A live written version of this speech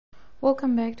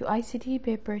Welcome back to ICT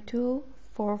Paper 2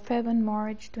 for Feb and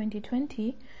March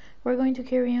 2020. We're going to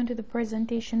carry on to the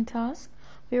presentation task.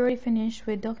 We already finished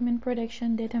with document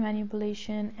production, data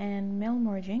manipulation, and mail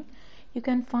merging. You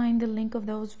can find the link of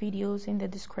those videos in the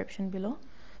description below.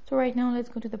 So right now let's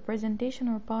go to the presentation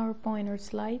or PowerPoint or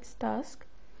slides task.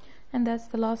 And that's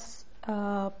the last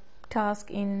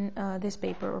task in this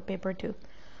paper or paper 2.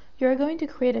 You are going to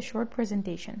create a short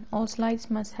presentation. All slides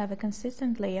must have a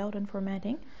consistent layout and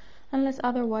formatting. Unless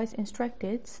otherwise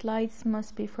instructed, slides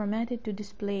must be formatted to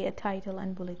display a title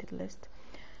and bulleted list.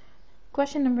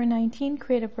 Question number 19,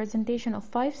 create a presentation of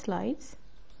 5 slides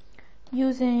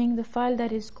using the file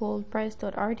that is called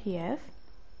press.rtf.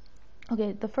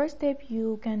 Okay, the first step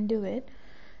you can do it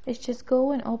is just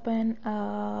go and open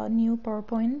a new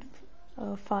PowerPoint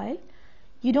file.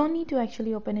 You don't need to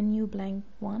actually open a new blank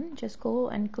one. Just go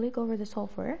and click over the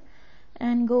software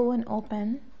and go and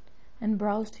open and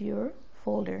browse to your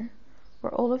folder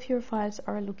where all of your files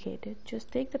are located.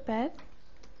 Just take the pad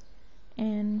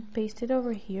and paste it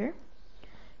over here.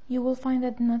 You will find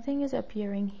that nothing is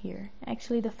appearing here.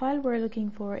 Actually, the file we're looking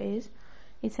for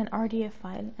it's an RTF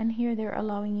file, and here they're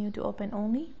allowing you to open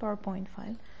only PowerPoint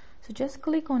file. So just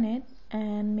click on it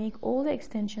and make all the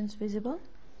extensions visible,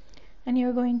 and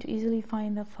you're going to easily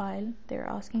find the file they're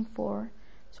asking for.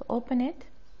 So open it.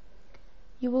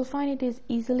 You will find it is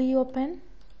easily open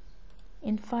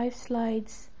in 5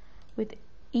 slides with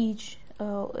each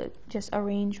just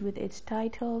arranged with its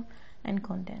title and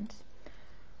contents.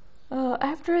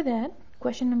 After that,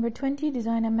 question number 20,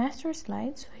 design a master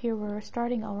slide. So here we're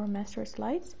starting our master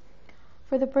slides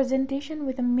for the presentation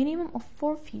with a minimum of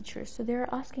 4 features. So they're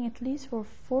asking at least for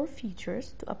 4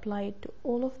 features to apply it to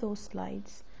all of those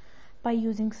slides by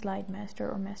using slide master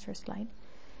or master slide.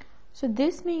 So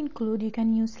this may include, you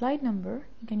can use slide number,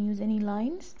 you can use any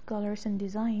lines, colors and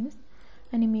designs,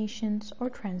 animations or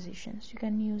transitions. You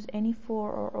can use any 4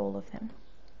 or all of them.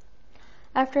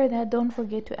 After that, don't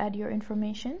forget to add your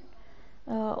information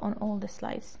on all the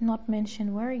slides. Not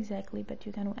mention where exactly, but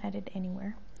you can add it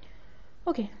anywhere.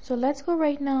 Okay, so let's go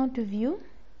right now to view.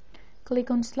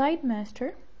 Click on slide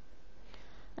master,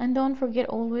 and don't forget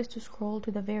always to scroll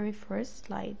to the very first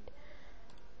slide.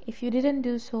 If you didn't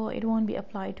do so, it won't be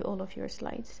applied to all of your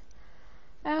slides.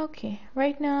 Okay,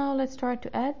 right now let's start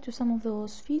to add to some of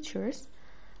those features.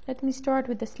 Let me start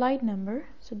with the slide number.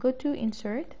 So go to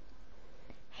insert,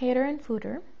 header and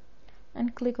footer,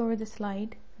 and click over the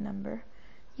slide number.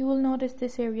 You will notice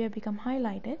this area become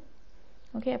highlighted.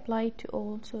 Okay, apply it to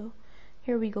all. So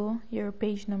here we go, your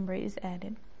page number is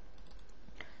added.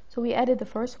 So we added the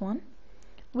first one.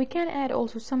 We can add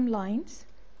also some lines.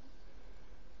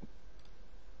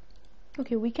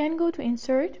 Okay, we can go to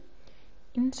insert.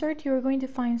 You're going to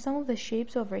find some of the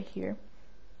shapes over here.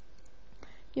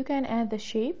 You can add the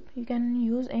shape, you can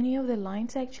use any of the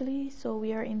lines actually. So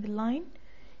we are in the line.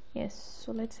 Yes,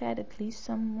 so let's add at least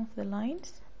some of the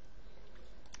lines.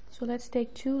 So let's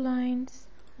take 2 lines.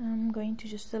 I'm going to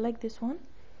just select this one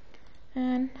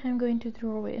and I'm going to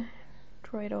throw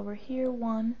it over here.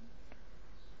 1.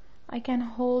 I can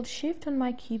hold shift on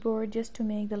my keyboard just to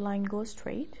make the line go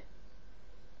straight.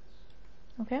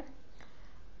 Okay,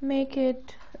 make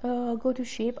it go to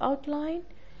shape outline,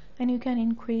 and you can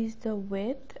increase the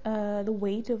width, the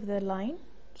weight of the line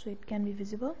so it can be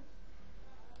visible.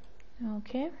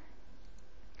 Okay,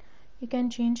 you can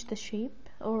change the shape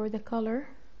or the color.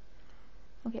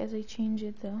 Okay, as I change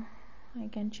it, I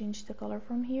can change the color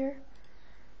from here.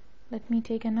 Let me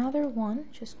take another one,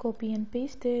 just copy and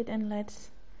paste it, and let's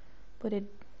put it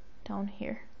down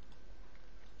here,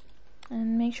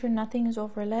 and make sure nothing is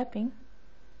overlapping.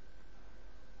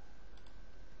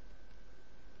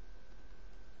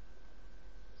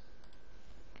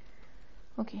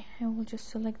 Okay, I will just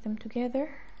select them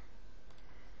together,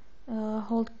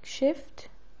 hold shift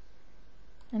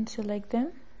and select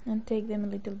them and take them a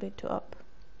little bit to up.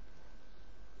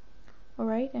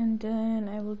 Alright, and then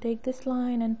I will take this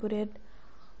line and put it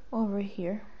over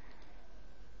here.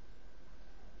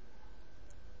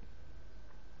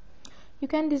 You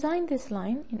can design this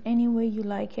line in any way you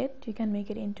like it. You can make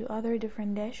it into other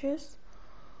different dashes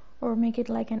or make it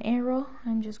like an arrow.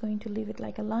 I'm just going to leave it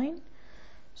like a line.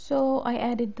 So I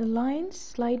added the lines,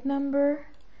 slide number.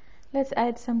 Let's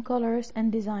add some colors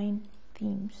and design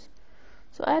themes.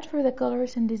 So add for the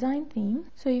colors and design theme.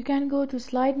 So you can go to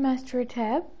slide master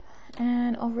tab,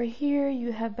 and over here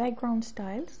you have background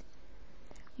styles.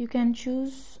 You can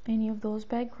choose any of those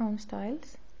background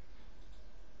styles.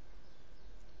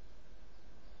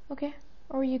 Okay,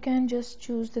 or you can just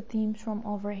choose the themes from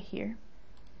over here.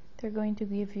 They're going to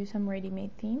give you some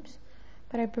ready-made themes,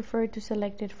 but I prefer to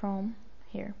select it from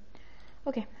here.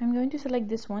 Okay, I'm going to select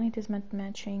this one. It is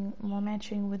more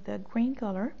matching with the green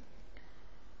color.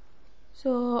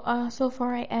 So so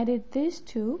far I added these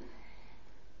two.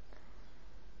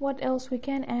 What else we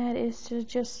can add is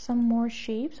just some more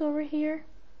shapes over here.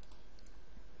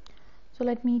 So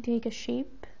let me take a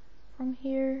shape from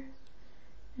here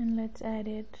and let's add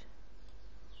it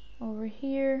over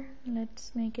here.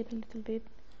 Let's make it a little bit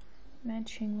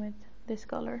matching with this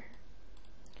color.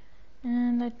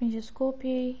 And let me just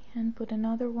copy and put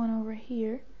another one over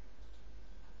here.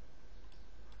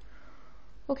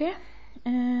 Okay,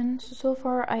 and so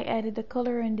far I added the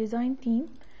color and design theme.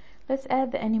 Let's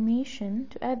add the animation.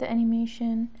 To add the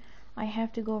animation, I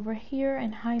have to go over here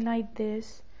and highlight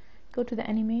this, go to the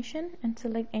animation and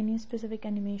select any specific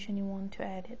animation you want to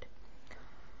add it.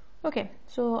 Okay,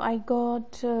 so I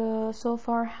got so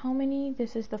far how many?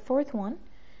 This is the fourth one.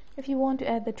 If you want to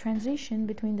add the transition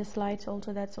between the slides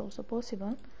also, that's also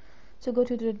possible. So go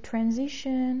to the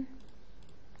transition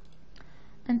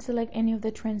and select any of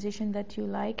the transition that you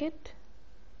like it.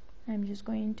 I'm just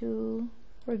going to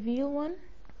reveal one.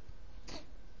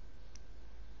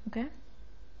 Okay,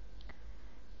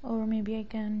 or maybe I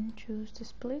can choose the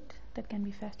split. That can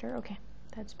be faster. Okay,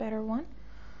 that's better one.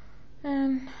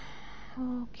 And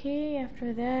okay,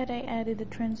 after that I added the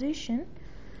transition.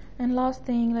 And last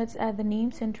thing, let's add the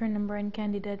name, center number and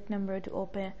candidate number to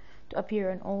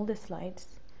appear on all the slides.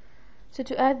 So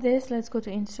to add this, let's go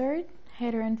to insert,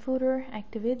 header and footer,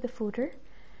 activate the footer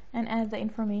and add the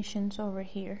informations over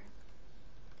here.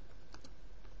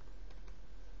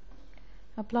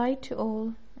 Apply to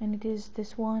all, and it is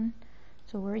this one.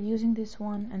 So we're using this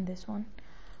one and this one.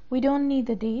 We don't need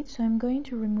the date, so I'm going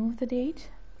to remove the date.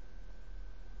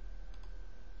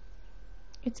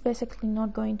 It's basically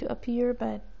not going to appear,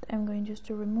 but I'm going just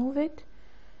to remove it.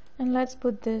 And let's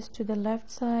put this to the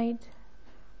left side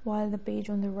while the page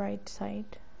on the right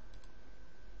side.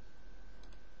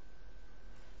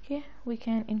 Okay, we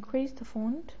can increase the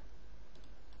font.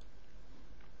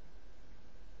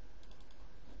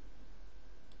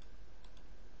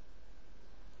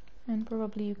 And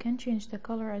probably you can change the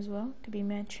color as well to be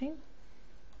matching.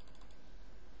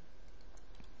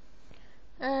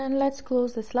 And let's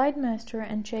close the slide master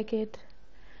and check it.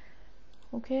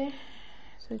 Okay,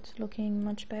 so it's looking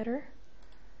much better.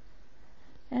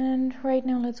 And right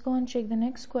now let's go and check the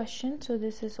next question. So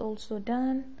this is also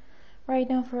done. Right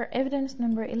now for evidence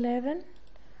number 11,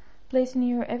 place in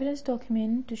your evidence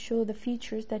document to show the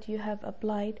features that you have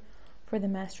applied for the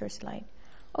master slide.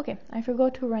 Okay, I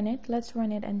forgot to run it. Let's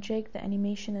run it and check the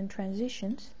animation and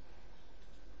transitions.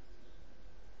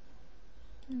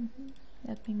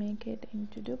 Let me make it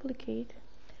into duplicate.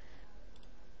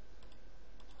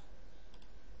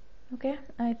 Okay,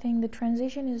 I think the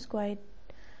transition is quite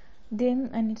dim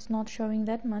and it's not showing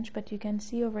that much, but you can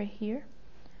see over here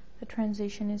the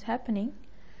transition is happening,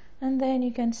 and then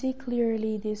you can see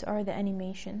clearly these are the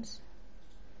animations.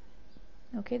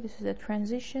 Okay, this is a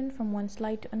transition from one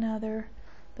slide to another.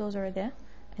 Those are the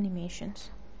animations.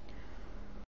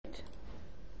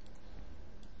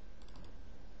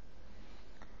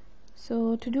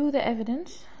 So to do the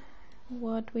evidence,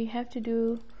 what we have to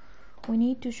do, we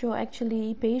need to show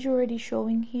actually page already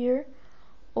showing here.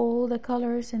 All the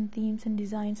colors and themes and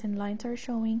designs and lines are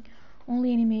showing.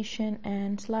 Only animation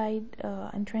and slide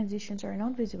and transitions are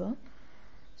not visible.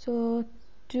 So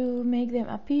to make them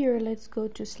appear, let's go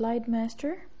to slide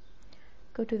master,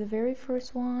 go to the very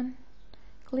first one,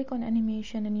 click on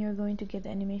animation, and you're going to get the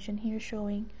animation here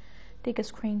showing. Take a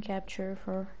screen capture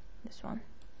for this one.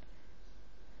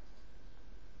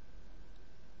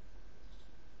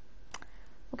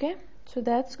 Okay, so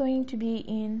that's going to be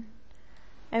in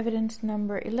evidence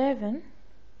number 11.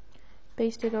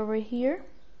 Paste it over here.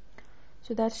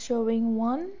 So that's showing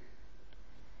 1,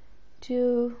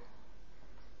 2,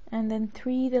 and then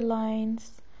 3 the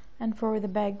lines, and for the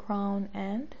background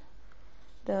and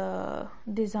the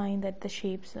design, that the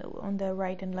shapes on the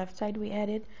right and left side we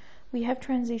added. We have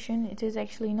transition. It is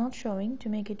actually not showing. To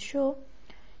make it show,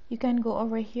 you can go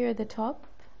over here at the top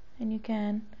and you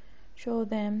can show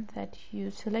them that you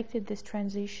selected this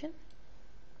transition.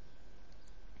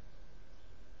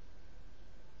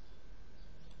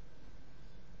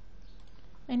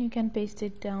 And you can paste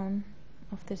it down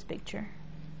of this picture.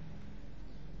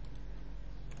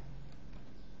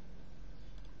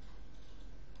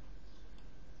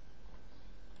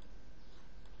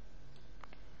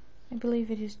 I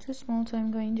believe it is too small, so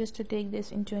I'm going just to take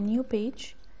this into a new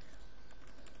page.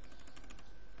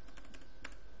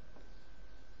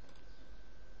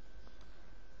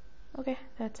 Okay,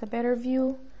 that's a better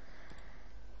view.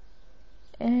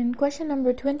 And question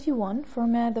number 21,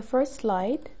 format the first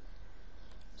slide.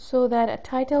 so that a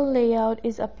title layout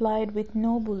is applied with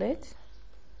no bullets.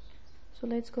 So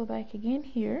let's go back again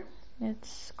here.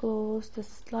 Let's close the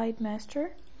slide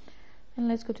master and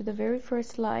let's go to the very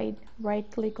first slide, right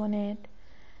click on it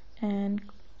and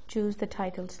choose the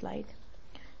title slide.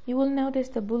 You will notice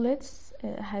the bullets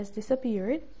has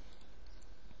disappeared.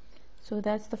 So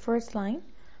that's the first line.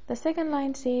 The second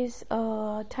line says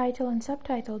title and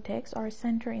subtitle text are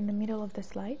center in the middle of the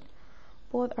slide.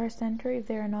 Both are center. If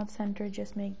they are not center,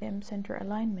 just make them center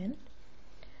alignment.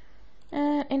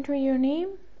 And enter your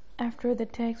name after the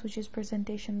text, which is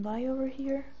presentation by over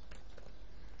here.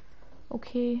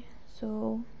 Okay,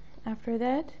 so after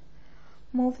that,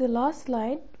 move the last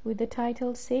slide with the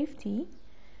title safety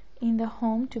in the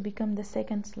home to become the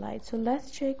second slide. So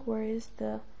let's check where is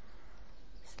the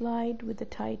slide with the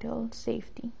title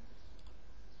safety.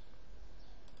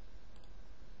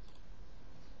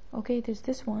 Okay, it is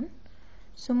this one.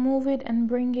 So move it and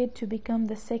bring it to become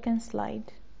the second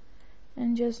slide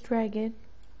and just drag it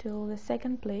to the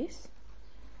second place.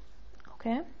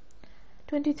 Okay.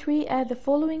 23, add the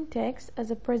following text as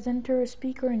a presenter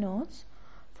speaker notes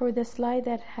for the slide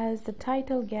that has the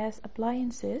title gas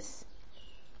appliances.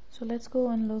 So let's go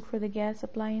and look for the gas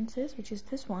appliances, which is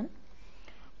this one.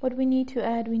 What we need to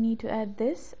add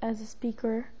this as a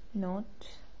speaker note.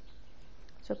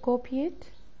 So copy it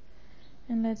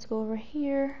and let's go over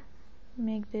here,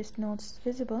 make this notes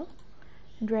visible,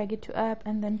 drag it to app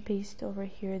and then paste over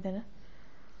here the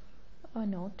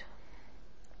note.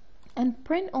 And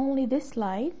print only this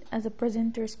slide as a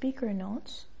presenter speaker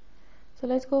notes. So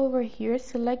let's go over here,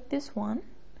 select this one,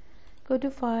 go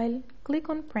to file, click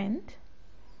on print,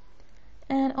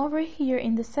 and over here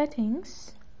in the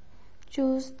settings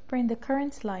choose print the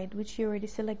current slide, which you already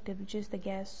selected, which is the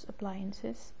gas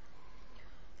appliances.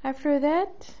 After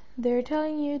that, they're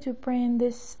telling you to print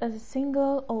this as a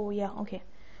single. Oh yeah, okay,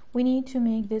 we need to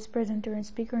make this presenter and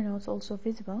speaker notes also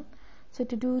visible. So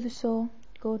to do so,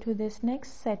 go to this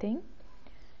next setting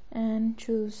and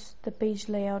choose the page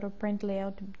layout or print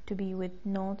layout to be with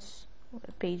notes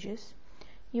pages.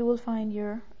 You will find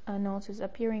your notes is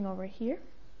appearing over here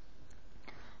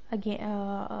again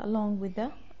along with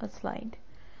the slide.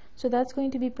 So that's going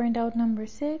to be printout number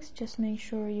 6. Just make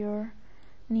sure your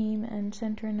name and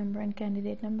center number and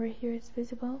candidate number here is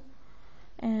visible,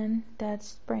 and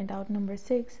that's printout number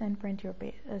 6 and print your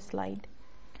slide.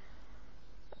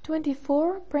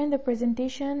 24, print the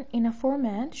presentation in a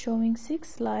format showing 6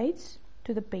 slides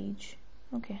to the page.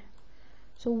 Okay,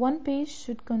 so one page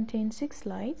should contain 6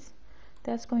 slides.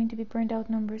 That's going to be printout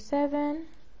number 7,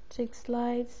 6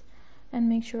 slides, and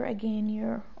make sure again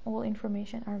your all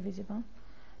information are visible.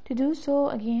 To do so,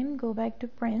 again go back to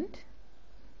print.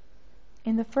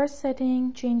 In the first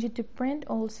setting, change it to print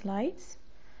all slides.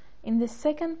 In the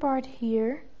second part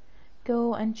here,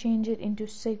 go and change it into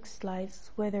 6 slides,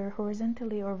 whether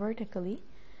horizontally or vertically.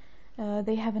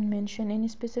 They haven't mentioned any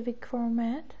specific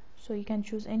format, so you can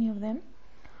choose any of them.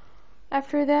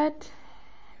 After that,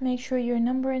 make sure your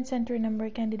number and center number,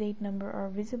 candidate number are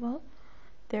visible.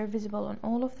 They're visible on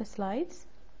all of the slides.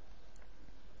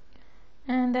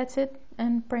 And that's it,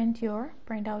 and print your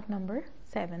printout number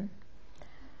 7.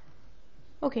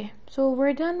 Okay, so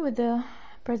we're done with the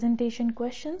presentation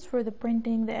questions for the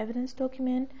printing the evidence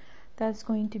document. That's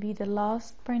going to be the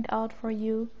last printout for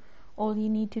you. All you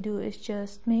need to do is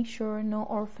just make sure no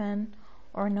orphan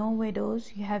or no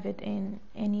widows, you have it in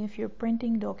any of your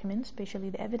printing documents,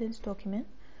 especially the evidence document,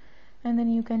 and then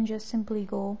you can just simply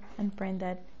go and print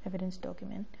that evidence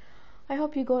document. I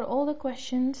hope you got all the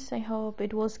questions. I hope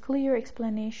it was clear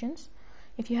explanations.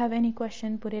 If you have any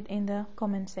question, put it in the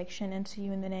comment section, and see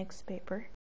you in the next paper.